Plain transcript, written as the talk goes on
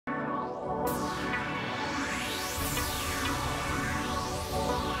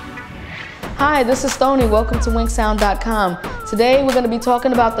Hi, this is Stoni. Welcome to WinkSound.com. Today we're going to be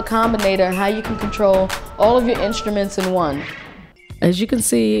talking about the Combinator and how you can control all of your instruments in one. As you can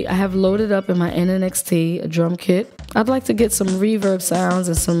see, I have loaded up in my NNXT a drum kit. I'd like to get some reverb sounds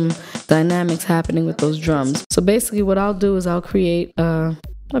and some dynamics happening with those drums. So basically what I'll do is I'll create a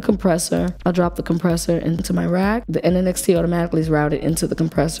compressor. I'll drop the compressor into my rack. The NNXT automatically is routed into the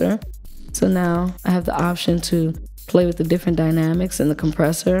compressor. So now I have the option to play with the different dynamics in the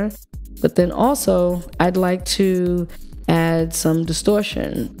compressor. But then also I'd like to add some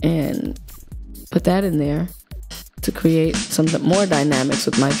distortion and put that in there to create some more dynamics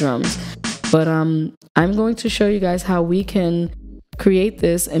with my drums. But I'm going to show you guys how we can create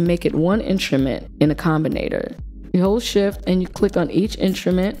this and make it one instrument in a Combinator. You hold shift and you click on each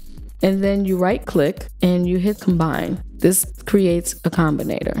instrument, and then you right click and you hit combine. This creates a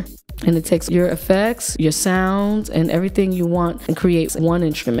Combinator. And it takes your effects, your sounds, and everything you want and creates one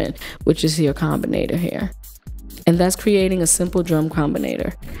instrument, which is your Combinator here. And that's creating a simple drum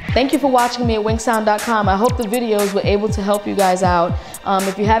Combinator. Thank you for watching me at WinkSound.com. I hope the videos were able to help you guys out.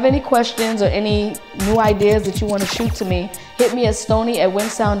 If you have any questions or any new ideas that you want to shoot to me, hit me at Stoni at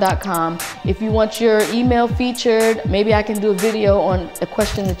WinkSound.com. If you want your email featured, maybe I can do a video on a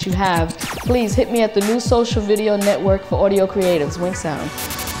question that you have. Please hit me at the new social video network for audio creatives,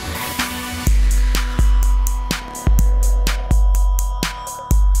 WinkSound.